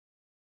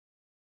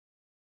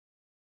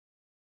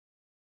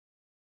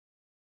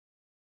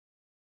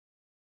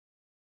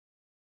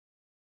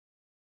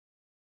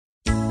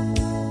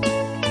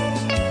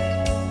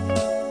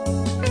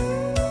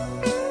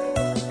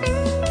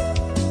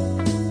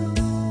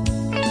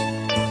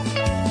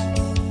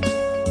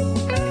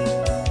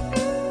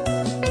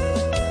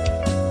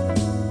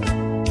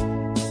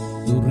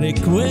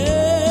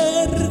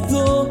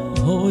recuerdo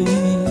hoy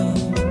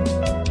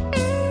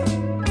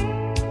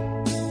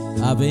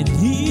ha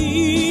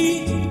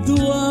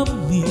venido a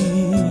mí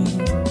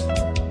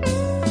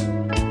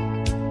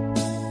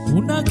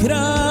una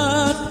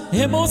gran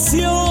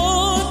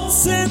emoción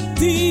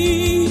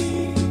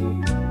sentí,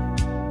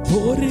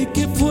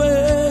 porque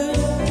fue,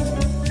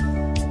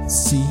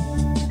 sí,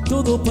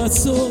 todo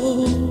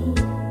pasó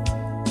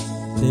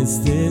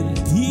desde el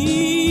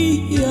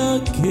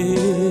día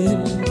que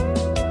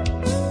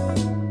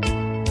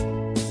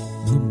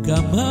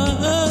nunca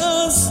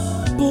más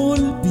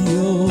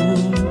volvió.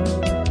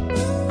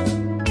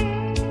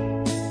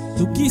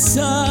 Tú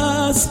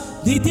quizás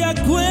ni te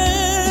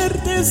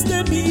acuerdes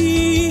de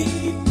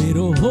mí,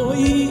 pero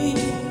hoy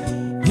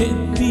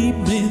en mi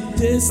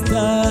mente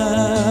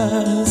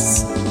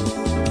estás.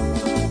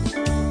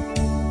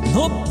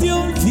 No te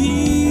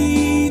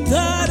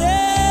olvidaré,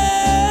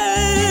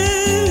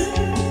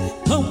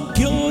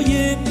 aunque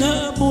hoy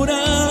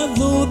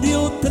enamorado de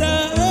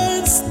otra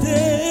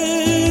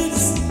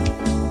estés,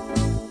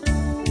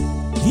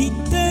 y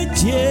te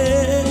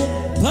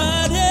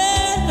llevaré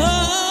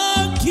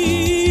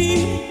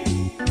aquí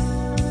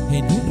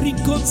en un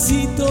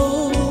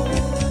rinconcito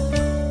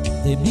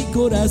de mi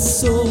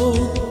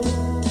corazón.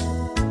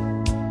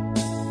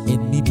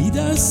 En mi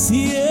vida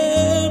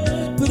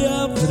siempre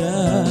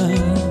habrá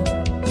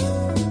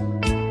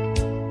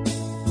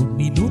un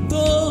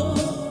minuto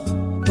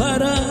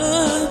para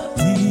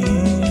ti.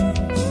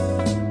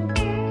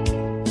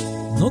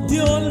 No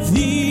te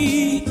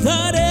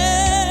olvidaré,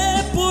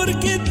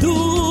 porque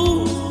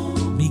tú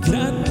mi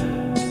gran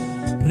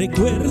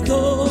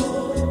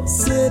recuerdo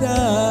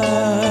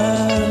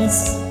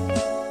serás.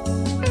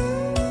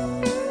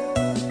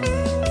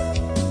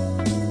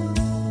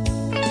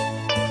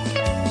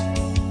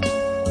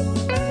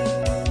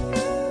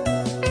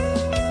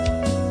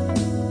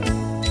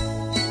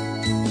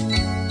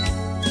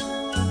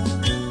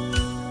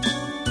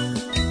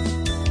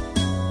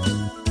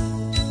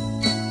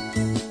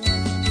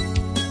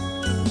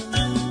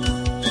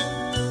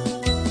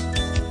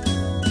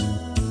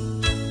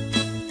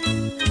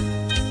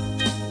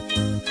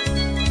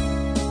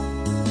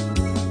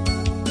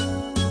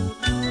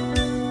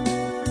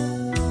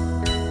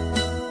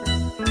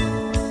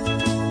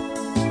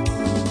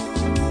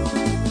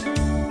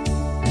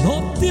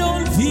 No te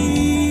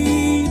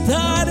olvidaré,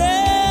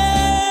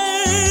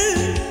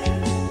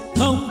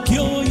 aunque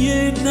hoy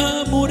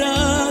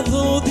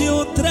enamorado de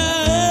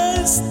otra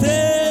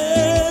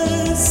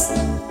estés,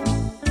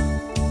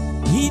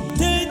 y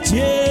te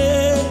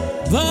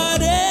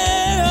llevaré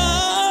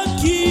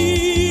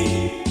aquí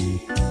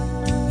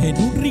en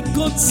un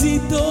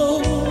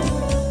rinconcito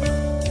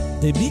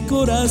de mi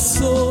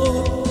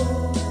corazón.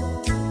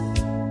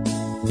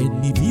 En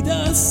mi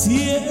vida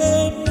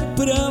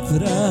siempre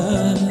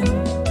habrá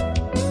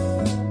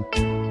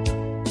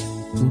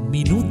un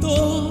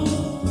minuto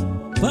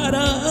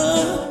para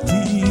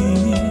ti.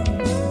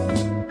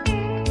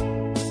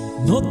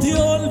 No te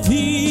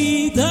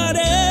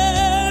olvidaré,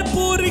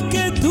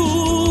 porque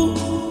tú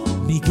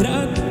mi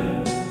gran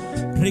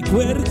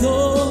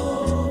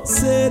recuerdo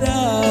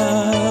serás.